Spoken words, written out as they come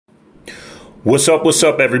What's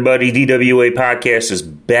up, everybody? DWA Podcast is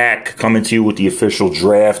back, coming to you with the official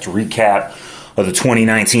draft recap of the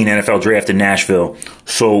 2019 NFL Draft in Nashville.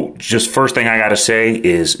 So just first thing I got to say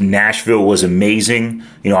is Nashville was amazing.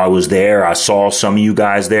 I was there. I saw some of you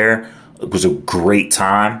guys there. It was a great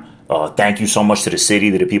time. Thank you so much to the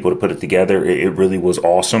city, to the people that put it together. It really was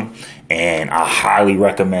awesome. And I highly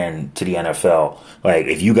recommend to the NFL,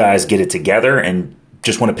 if you guys get it together and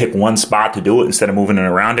just want to pick one spot to do it instead of moving it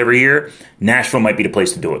around every year, Nashville might be the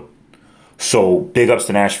place to do it. So big ups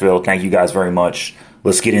to Nashville. Thank you guys very much.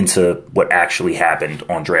 Let's get into what actually happened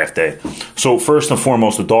on draft day. So first and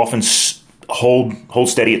foremost, the Dolphins hold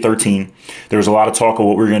steady at 13. There was a lot of talk of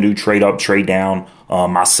what we were going to do, trade up, trade down.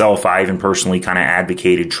 Myself, I even personally kind of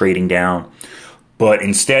advocated trading down. But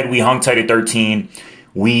instead, we hung tight at 13.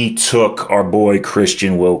 We took our boy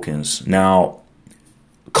Christian Wilkins. Now,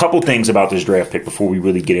 couple things about this draft pick before we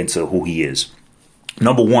really get into who he is.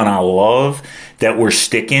 Number one, I love that we're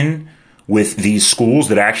sticking with these schools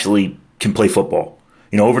that actually can play football.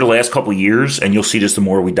 Over the last couple of years, and you'll see this the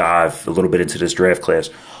more we dive a little bit into this draft class,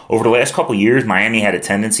 over the last couple of years, Miami had a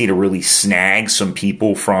tendency to really snag some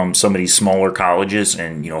people from some of these smaller colleges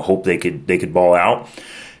and, hope they could ball out.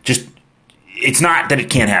 Just, it's not that it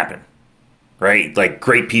can't happen, right?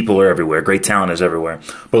 Great people are everywhere. Great talent is everywhere.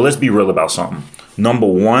 But let's be real about something. Number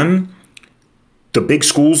one, the big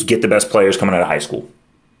schools get the best players coming out of high school,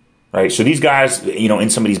 right? So these guys, in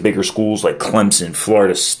some of these bigger schools like Clemson,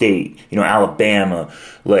 Florida State, Alabama,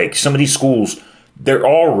 some of these schools, they're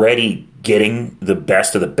already getting the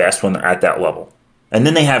best of the best when they're at that level. And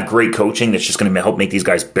then they have great coaching that's just going to help make these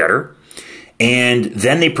guys better. And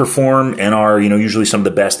then they perform and are, usually some of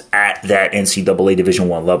the best at that NCAA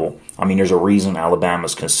Division I level. I mean, there's a reason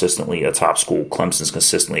Alabama's consistently a top school. Clemson's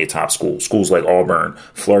consistently a top school. Schools like Auburn,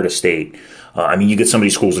 Florida State. You get some of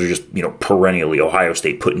these schools that are just, perennially Ohio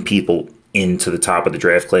State putting people into the top of the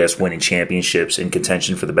draft class, winning championships, in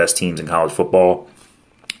contention for the best teams in college football.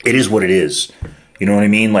 It is what it is. You know what I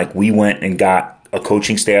mean? We went and got a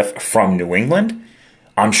coaching staff from New England.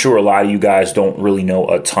 I'm sure a lot of you guys don't really know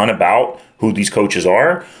a ton about who these coaches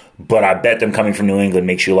are, but I bet them coming from New England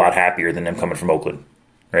makes you a lot happier than them coming from Oakland,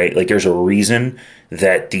 right? There's a reason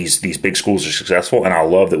that these big schools are successful, and I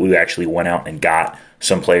love that we actually went out and got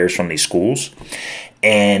some players from these schools.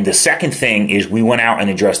 And the second thing is we went out and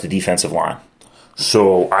addressed the defensive line.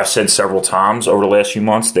 So I've said several times over the last few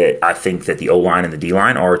months that I think that the O-line and the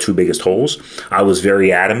D-line are our two biggest holes. I was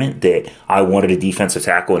very adamant that I wanted a defensive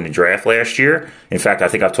tackle in the draft last year. In fact, I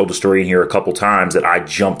think I've told the story in here a couple times that I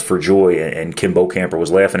jumped for joy, and Kim Bokamper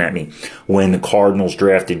was laughing at me when the Cardinals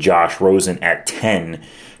drafted Josh Rosen at 10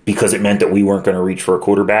 because it meant that we weren't going to reach for a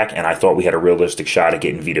quarterback, and I thought we had a realistic shot at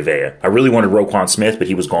getting Vita Vea. I really wanted Roquan Smith, but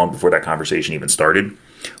he was gone before that conversation even started.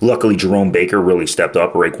 Luckily, Jerome Baker really stepped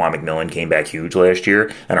up. Raekwon McMillan came back huge last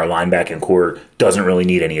year, and our linebacking core doesn't really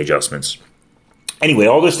need any adjustments. Anyway,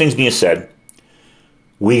 all those things being said,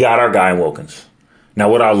 we got our guy in Wilkins. Now,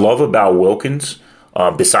 what I love about Wilkins,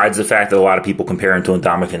 besides the fact that a lot of people compare him to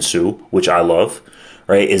Ndamukong Suh, which I love,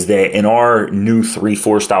 right, is that in our new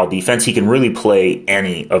 3-4 style defense, he can really play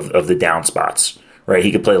any of the down spots, right?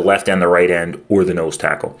 He could play the left end, the right end, or the nose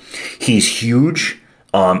tackle. He's huge.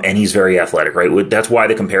 And he's very athletic, right? That's why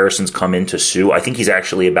the comparisons come into Suh. I think he's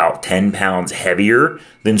actually about 10 pounds heavier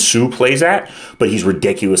than Suh plays at, but he's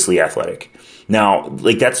ridiculously athletic. Now,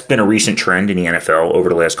 that's been a recent trend in the NFL over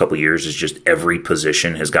the last couple of years, is just every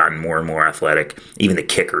position has gotten more and more athletic. Even the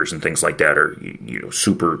kickers and things like that are,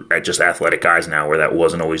 super just athletic guys now, where that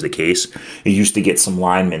wasn't always the case. You used to get some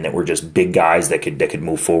linemen that were just big guys that could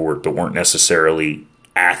move forward, but weren't necessarily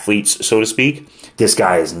athletes, so to speak. This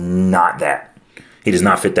guy is not that. He does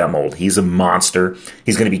not fit that mold. He's a monster.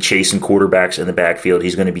 He's going to be chasing quarterbacks in the backfield.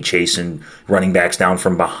 He's going to be chasing running backs down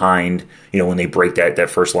from behind, when they break that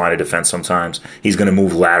first line of defense sometimes. He's going to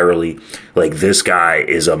move laterally. This guy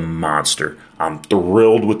is a monster. I'm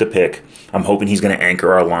thrilled with the pick. I'm hoping he's going to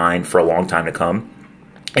anchor our line for a long time to come.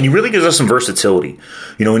 And he really gives us some versatility.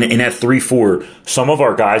 In that 3-4, some of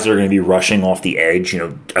our guys are going to be rushing off the edge.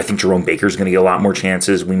 I think Jerome Baker's going to get a lot more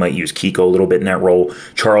chances. We might use Kiko a little bit in that role.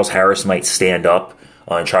 Charles Harris might stand up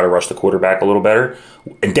and try to rush the quarterback a little better.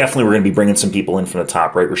 And definitely we're going to be bringing some people in from the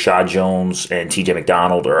top, right? Rashad Jones and TJ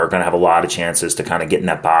McDonald are going to have a lot of chances to kind of get in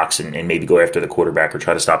that box and maybe go after the quarterback or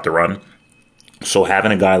try to stop the run. So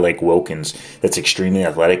having a guy like Wilkins that's extremely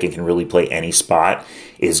athletic and can really play any spot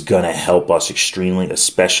is going to help us extremely,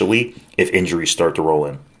 especially if injuries start to roll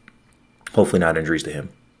in. Hopefully not injuries to him,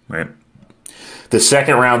 right? The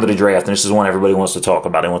second round of the draft, and this is one everybody wants to talk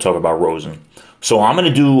about. They want to talk about Rosen. So I'm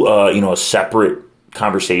going to do a separate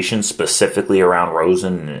conversation specifically around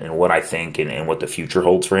Rosen and what I think and what the future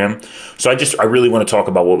holds for him. So I really want to talk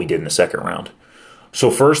about what we did in the second round. So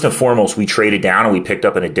first and foremost, we traded down and we picked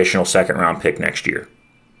up an additional second round pick next year.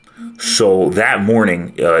 So that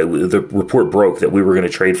morning, the report broke that we were going to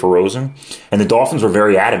trade for Rosen, and the Dolphins were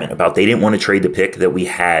very adamant about they didn't want to trade the pick that we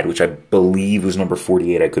had, which I believe was number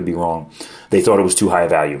 48. I could be wrong. They thought it was too high a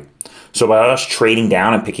value. So by us trading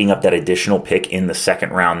down and picking up that additional pick in the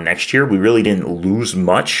second round next year, we really didn't lose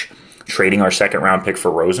much trading our second round pick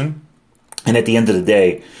for Rosen. And at the end of the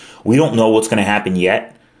day, we don't know what's going to happen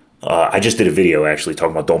yet. I just did a video actually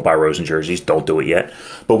talking about don't buy Rosen jerseys, don't do it yet.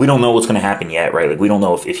 But we don't know what's going to happen yet, right? Like we don't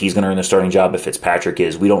know if he's going to earn the starting job, if Fitzpatrick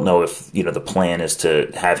is. We don't know if, the plan is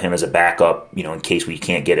to have him as a backup, in case we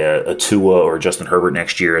can't get a Tua or Justin Herbert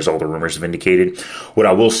next year, as all the rumors have indicated. What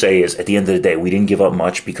I will say is at the end of the day, we didn't give up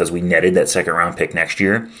much because we netted that second round pick next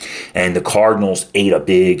year. And the Cardinals ate a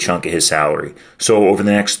big chunk of his salary. So over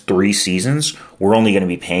the next 3 seasons, we're only going to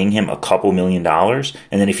be paying him a couple $1 million.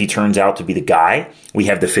 And then if he turns out to be the guy, we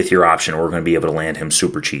have the 5th-year option. We're going to be able to land him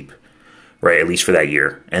super cheap, right? At least for that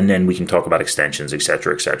year. And then we can talk about extensions, et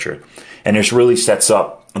cetera, et cetera. And this really sets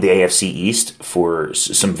up the AFC East for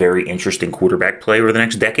some very interesting quarterback play over the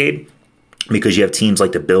next decade, because you have teams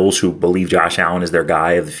like the Bills who believe Josh Allen is their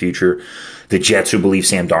guy of the future, the Jets who believe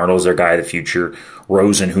Sam Darnold is their guy of the future,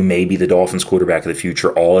 Rosen, who may be the Dolphins quarterback of the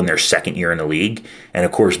future, all in their second year in the league. And,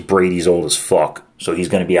 of course, Brady's old as fuck, so he's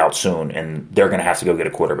going to be out soon, and they're going to have to go get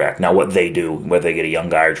a quarterback. Now, what they do, whether they get a young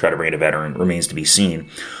guy or try to bring in a veteran, remains to be seen.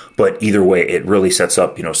 But either way, it really sets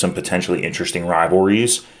up, some potentially interesting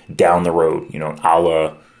rivalries down the road, a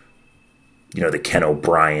la, the Ken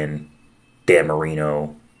O'Brien, Dan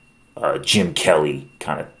Marino, Jim Kelly it's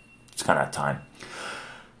kind of that time.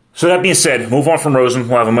 So that being said, move on from Rosen.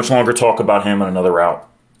 We'll have a much longer talk about him on another route.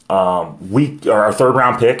 Our third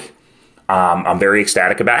round pick, I'm very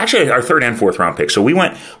ecstatic about. Actually, our third and fourth round pick. So we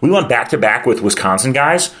went back to back with Wisconsin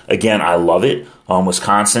guys. Again, I love it.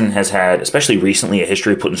 Wisconsin has had, especially recently, a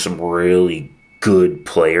history of putting some really good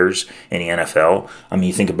players in the NFL. I mean,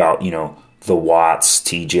 you think about the Watts,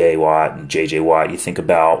 T.J. Watt, and J.J. Watt. You think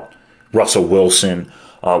about Russell Wilson.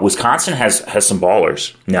 Wisconsin has some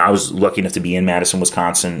ballers. Now, I was lucky enough to be in Madison,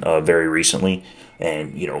 Wisconsin very recently,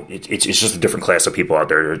 and it's just a different class of people out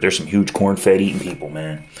there. There's some huge corn-fed eating people,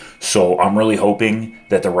 man. So I'm really hoping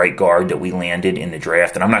that the right guard that we landed in the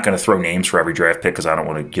draft, and I'm not going to throw names for every draft pick because I don't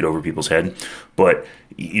want to get over people's head, but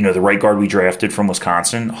the right guard we drafted from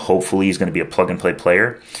Wisconsin, hopefully he's going to be a plug-and-play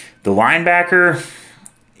player. The linebacker,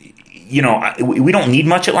 we don't need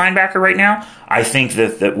much at linebacker right now. I think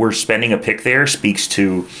that we're spending a pick there speaks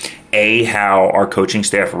to, how our coaching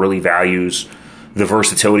staff really values the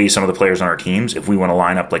versatility of some of the players on our teams. If we want to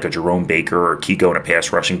line up like a Jerome Baker or Kiko in a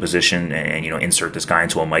pass rushing position and insert this guy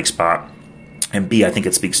into a Mike spot. And B, I think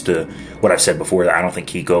it speaks to what I've said before, that I don't think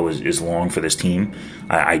Kiko is long for this team.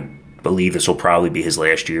 I believe this will probably be his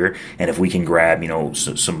last year. And if we can grab,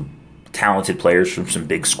 some talented players from some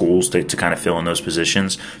big schools to kind of fill in those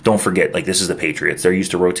positions. Don't forget, this is the Patriots. They're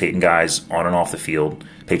used to rotating guys on and off the field.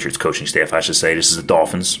 Patriots coaching staff, I should say. This is the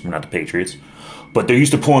Dolphins. We're not the Patriots. But they're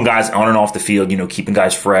used to pulling guys on and off the field, keeping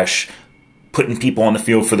guys fresh, putting people on the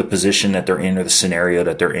field for the position that they're in or the scenario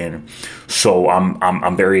that they're in. So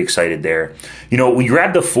I'm very excited there. We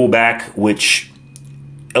grabbed the fullback, which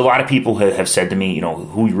a lot of people have said to me,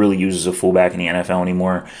 who really uses a fullback in the NFL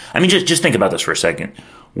anymore? I mean, just think about this for a second.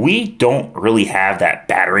 We don't really have that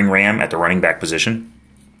battering ram at the running back position.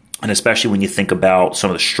 And especially when you think about some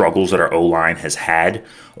of the struggles that our O-line has had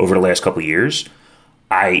over the last couple of years,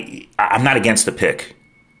 I'm not against the pick.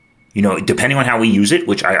 Depending on how we use it,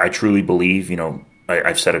 which I truly believe,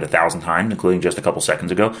 I've said it 1,000 times, including just a couple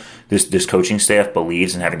seconds ago, this coaching staff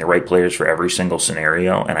believes in having the right players for every single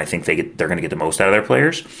scenario, and I think they're going to get the most out of their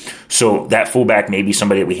players. So that fullback may be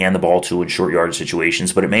somebody that we hand the ball to in short yardage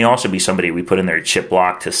situations, but it may also be somebody we put in their chip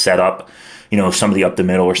block to set up, some of the up the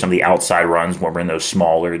middle or some of the outside runs when we're in those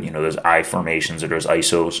smaller, those I formations or those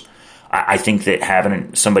ISOs. I think that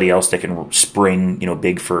having somebody else that can spring,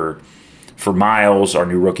 big for Miles, our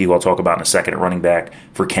new rookie, who I'll talk about in a second at running back,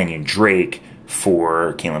 for Kenyon Drake,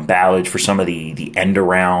 for Kalen Ballage, for some of the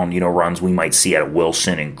end-around, runs we might see out of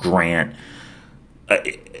Wilson and Grant.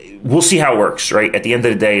 We'll see how it works, right? At the end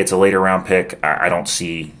of the day, it's a later-round pick. I don't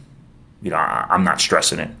see, I'm not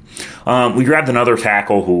stressing it. We grabbed another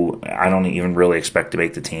tackle who I don't even really expect to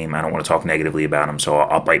make the team. I don't want to talk negatively about him, so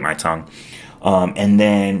I'll bite my tongue. And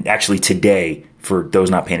then, actually today, for those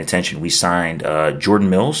not paying attention, we signed Jordan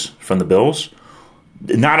Mills from the Bills.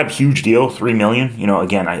 Not a huge deal, $3 million.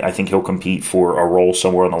 Again, I think he'll compete for a role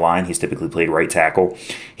somewhere on the line. He's typically played right tackle.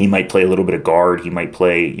 He might play a little bit of guard. He might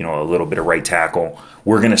play, a little bit of right tackle.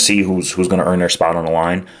 We're going to see who's going to earn their spot on the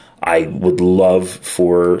line. I would love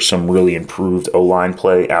for some really improved O-line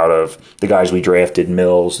play out of the guys we drafted,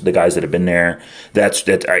 Mills, the guys that have been there. I've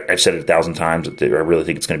said it 1,000 times. I really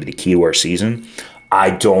think it's going to be the key to our season.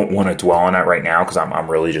 I don't want to dwell on that right now because I'm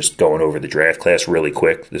really just going over the draft class really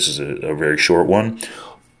quick. This is a very short one.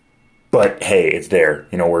 But, hey, it's there.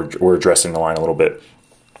 We're addressing the line a little bit.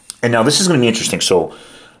 And now this is going to be interesting. So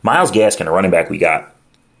Myles Gaskin, a running back we got,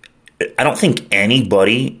 I don't think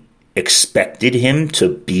anybody expected him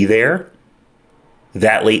to be there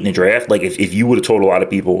that late in the draft. Like, if you would have told a lot of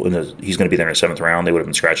people he's going to be there in the 7th round, they would have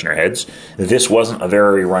been scratching their heads. This wasn't a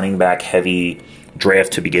very running back heavy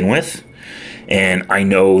draft to begin with. And I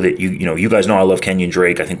know that you guys know I love Kenyon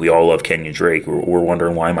Drake. I think we all love Kenyon Drake. We're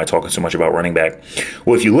wondering, why am I talking so much about running back?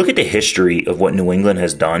 Well, if you look at the history of what New England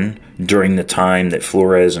has done during the time that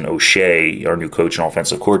Flores and O'Shea, our new coach and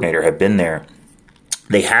offensive coordinator, have been there,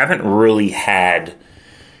 they haven't really had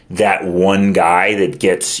that one guy that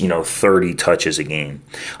gets, 30 touches a game.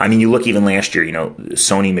 I mean, you look even last year,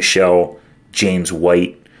 Sony Michel, James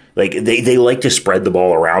White, like they like to spread the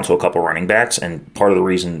ball around to a couple running backs, and part of the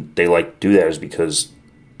reason they like to do that is because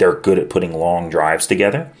they're good at putting long drives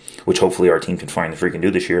together, which hopefully our team can find the freaking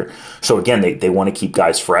do this year. So again, they want to keep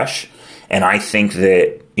guys fresh, and I think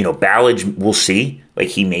that, Ballage, we'll see. Like,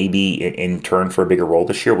 he may be in turn for a bigger role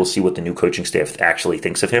this year. We'll see what the new coaching staff actually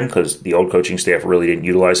thinks of him, because the old coaching staff really didn't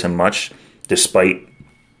utilize him much, despite,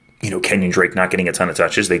 Kenyon Drake not getting a ton of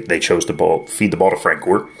touches. They chose to feed the ball to Frank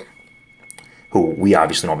Gore, who we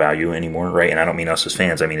obviously don't value anymore, right? And I don't mean us as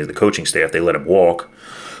fans. I mean as the coaching staff. They let him walk.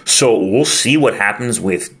 So we'll see what happens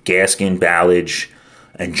with Gaskin, Ballage,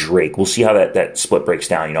 and Drake. We'll see how that split breaks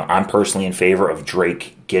down. I'm personally in favor of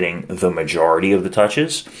Drake getting the majority of the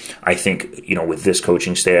touches. I think, with this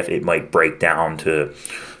coaching staff, it might break down to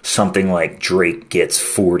something like Drake gets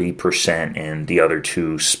 40% and the other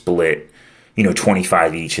two split,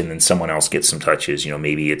 25 each, and then someone else gets some touches.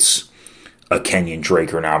 Maybe it's a Kenyon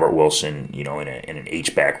Drake or an Albert Wilson, in an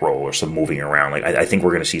H-back role or some moving around. Like, I think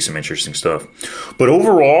we're going to see some interesting stuff. But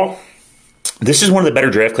overall, this is one of the better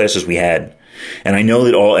draft classes we had. And I know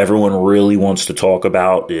that everyone really wants to talk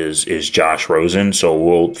about is Josh Rosen. So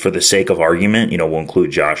we'll, for the sake of argument, we'll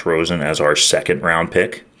include Josh Rosen as our 2nd round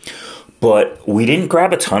pick. But we didn't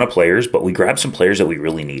grab a ton of players, but we grabbed some players that we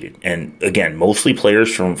really needed. And again, mostly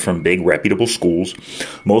players from big reputable schools,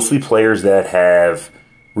 mostly players that have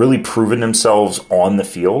really proven themselves on the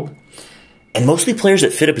field, and mostly players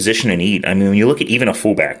that fit a position in need. I mean, when you look at even a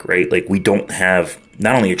fullback, right? Like, we don't have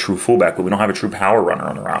not only a true fullback, but we don't have a true power runner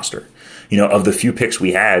on the roster. Of the few picks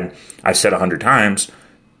we had, I've said 100 times,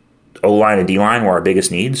 O-line and D-line were our biggest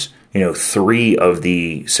needs. 3 of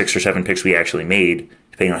the 6 or 7 picks we actually made,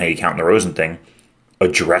 depending on how you count the Rosen thing,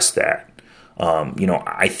 addressed that.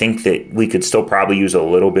 I think that we could still probably use a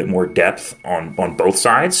little bit more depth on both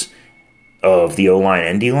sides of the O-line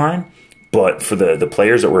and D-line. But for the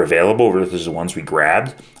players that were available versus the ones we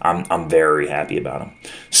grabbed, I'm very happy about them.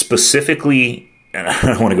 Specifically, and I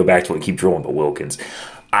don't want to go back to it, keep drilling, but Wilkins.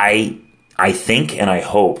 I think and I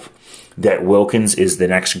hope that Wilkins is the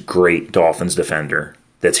next great Dolphins defender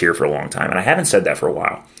that's here for a long time. And I haven't said that for a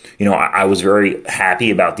while. I was very happy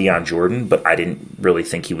about Deion Jordan, but I didn't really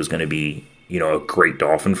think he was going to be, a great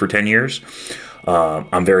Dolphin for 10 years.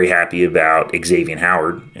 I'm very happy about Xavier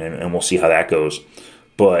Howard, and we'll see how that goes.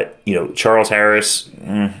 But, Charles Harris,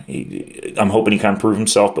 I'm hoping he can prove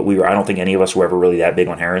himself, but I don't think any of us were ever really that big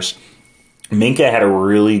on Harris. Minkah had a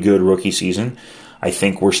really good rookie season. I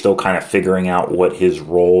think we're still kind of figuring out what his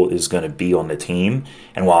role is going to be on the team.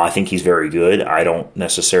 And while I think he's very good, I don't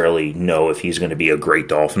necessarily know if he's going to be a great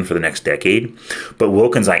Dolphin for the next decade. But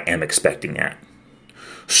Wilkins, I am expecting that.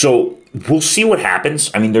 So we'll see what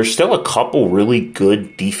happens. I mean, there's still a couple really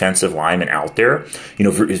good defensive linemen out there.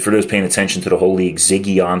 For those paying attention to the whole league,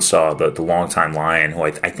 Ziggy Ansah, the longtime Lion, who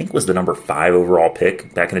I think was the number 5 overall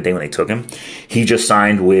pick back in the day when they took him, he just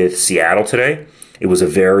signed with Seattle today. It was a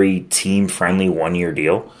very team-friendly 1-year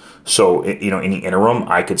deal. So, in the interim,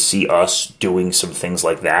 I could see us doing some things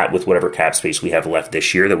like that with whatever cap space we have left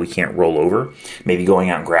this year that we can't roll over. Maybe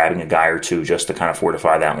going out and grabbing a guy or two just to kind of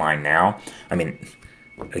fortify that line now. I mean,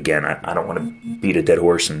 again, I don't want to beat a dead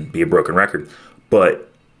horse and be a broken record,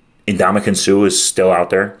 but Ndamukong Suh is still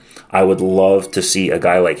out there. I would love to see a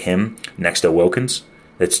guy like him next to Wilkins.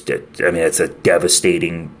 It's a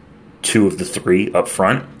devastating 2 of the 3 up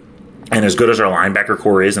front. And as good as our linebacker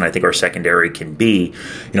core is, and I think our secondary can be,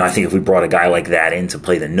 I think if we brought a guy like that in to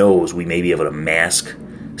play the nose, we may be able to mask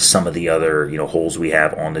some of the other, holes we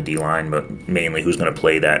have on the D-line, but mainly who's going to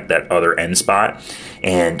play that other end spot.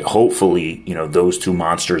 And hopefully, those two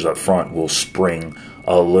monsters up front will spring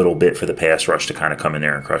a little bit for the pass rush to kind of come in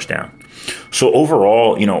there and crush down. So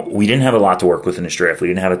overall, we didn't have a lot to work with in this draft. We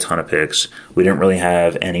didn't have a ton of picks. We didn't really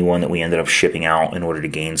have anyone that we ended up shipping out in order to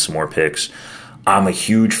gain some more picks. I'm a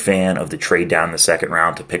huge fan of the trade down in the second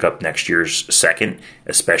round to pick up next year's second,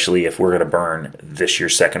 especially if we're going to burn this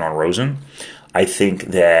year's second on Rosen. I think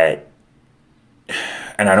that,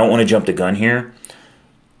 and I don't want to jump the gun here,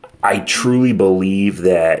 I truly believe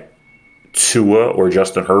that Tua or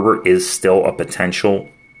Justin Herbert is still a potential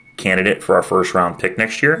candidate for our first round pick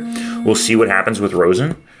next year. We'll see what happens with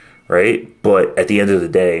Rosen, right? But at the end of the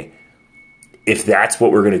day, if that's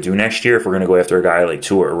what we're going to do next year, if we're going to go after a guy like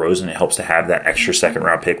Tua or Rosen, it helps to have that extra second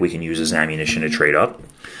round pick we can use as ammunition to trade up.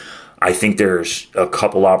 I think there's a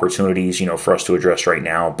couple opportunities, for us to address right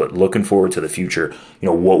now, but looking forward to the future,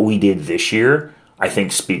 what we did this year, I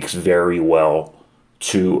think speaks very well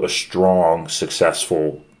to a strong,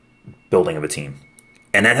 successful building of a team.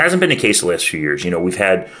 And that hasn't been the case the last few years. We've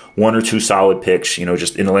had one or two solid picks,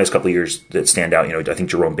 just in the last couple of years that stand out. I think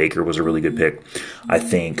Jerome Baker was a really good pick. I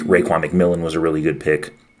think Raekwon McMillan was a really good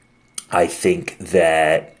pick. I think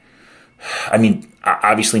that,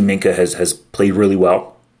 obviously Minkah has played really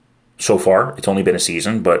well so far. It's only been a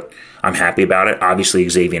season, but I'm happy about it. Obviously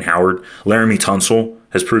Xavier Howard, Laramie Tunsil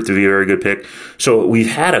has proved to be a very good pick. So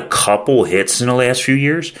we've had a couple hits in the last few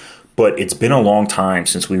years, but it's been a long time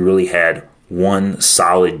since we really had one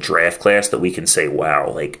solid draft class that we can say,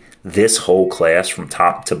 wow, this whole class from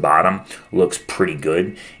top to bottom looks pretty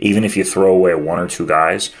good. Even if you throw away one or two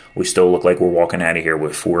guys, we still look like we're walking out of here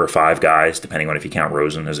with 4 or 5 guys, depending on if you count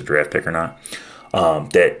Rosen as a draft pick or not,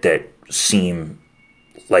 that seem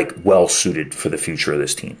like well suited for the future of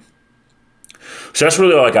this team. So that's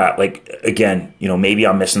really all I got. Again, maybe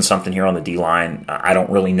I'm missing something here on the D-line. I don't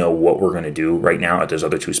really know what we're going to do right now at those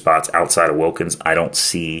other two spots outside of Wilkins. I don't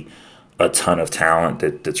see a ton of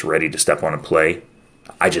talent that's ready to step on and play.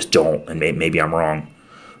 I just don't, and maybe I'm wrong.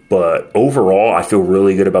 But overall, I feel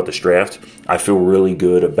really good about this draft. I feel really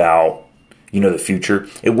good about, the future.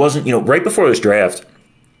 It wasn't, right before this draft,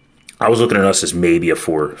 I was looking at us as maybe a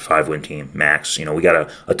 4 or 5 win team, max. We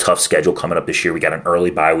got a tough schedule coming up this year. We got an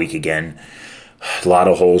early bye week again. A lot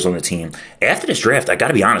of holes on the team. After this draft, I got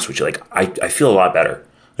to be honest with you, I feel a lot better.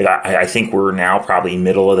 I think we're now probably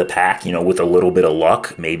middle of the pack, with a little bit of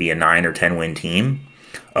luck, maybe a 9 or 10 win team.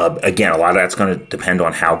 Again, a lot of that's going to depend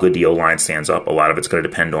on how good the O-line stands up. A lot of it's going to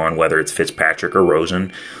depend on whether it's Fitzpatrick or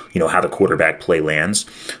Rosen, how the quarterback play lands.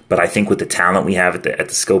 But I think with the talent we have at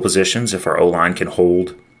the skill positions, if our O-line can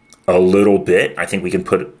hold a little bit, I think we can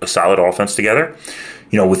put a solid offense together.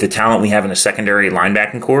 With the talent we have in the secondary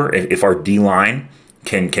linebacking core, if our D-line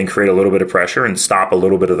can create a little bit of pressure and stop a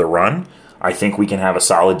little bit of the run, I think we can have a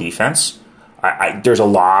solid defense. There's a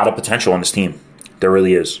lot of potential on this team. There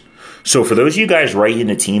really is. So for those of you guys writing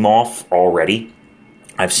the team off already,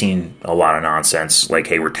 I've seen a lot of nonsense like,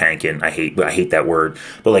 hey, we're tanking. I hate that word.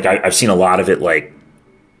 But I've seen a lot of it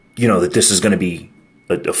that this is going to be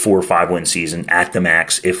a 4 or 5 win season at the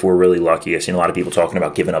max if we're really lucky. I've seen a lot of people talking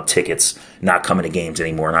about giving up tickets, not coming to games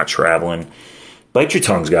anymore, not traveling. Bite your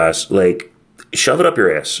tongues, guys. Shove it up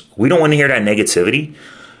your ass. We don't want to hear that negativity.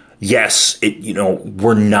 Yes,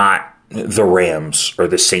 we're not the Rams or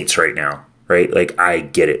the Saints right now, right? I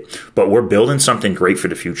get it. But we're building something great for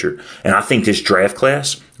the future. And I think this draft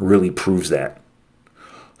class really proves that.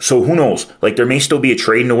 So who knows? There may still be a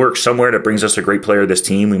trade in the works somewhere that brings us a great player of this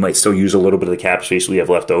team. We might still use a little bit of the cap space we have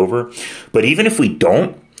left over. But even if we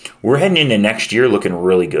don't, we're heading into next year looking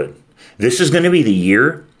really good. This is going to be the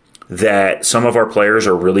year that some of our players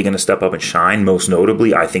are really going to step up and shine. Most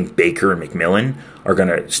notably, I think Baker and McMillan are going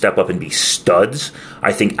to step up and be studs.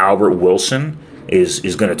 I think Albert Wilson is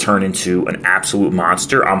going to turn into an absolute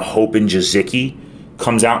monster. I'm hoping Gesicki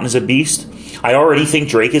comes out and is a beast. I already think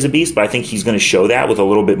Drake is a beast, but I think he's going to show that with a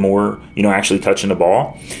little bit more, actually touching the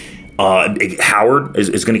ball. Howard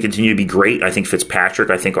is going to continue to be great. I think Fitzpatrick,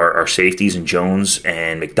 I think our safeties and Jones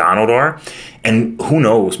and McDonald are. And who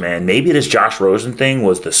knows, man, maybe this Josh Rosen thing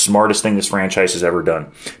was the smartest thing this franchise has ever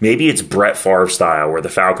done. Maybe it's Brett Favre style where the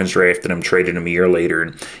Falcons drafted him, traded him a year later,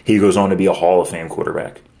 and he goes on to be a Hall of Fame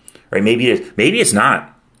quarterback. Right? Maybe it's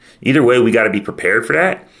not. Either way, we got to be prepared for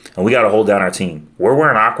that, and we got to hold down our team. We're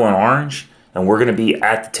wearing aqua and orange. And we're going to be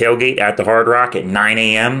at the tailgate at the Hard Rock at 9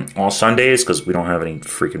 a.m. on Sundays because we don't have any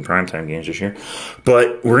freaking primetime games this year.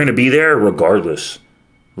 But we're going to be there regardless.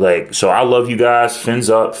 So I love you guys. Fins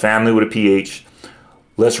up. Family with a PH.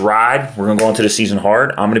 let's ride. We're going to go into the season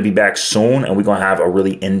hard. I'm going to be back soon, and we're going to have a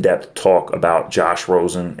really in-depth talk about Josh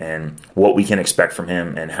Rosen and what we can expect from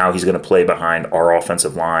him and how he's going to play behind our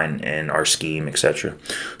offensive line and our scheme, etc.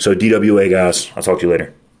 So DWA, guys, I'll talk to you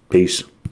later. Peace.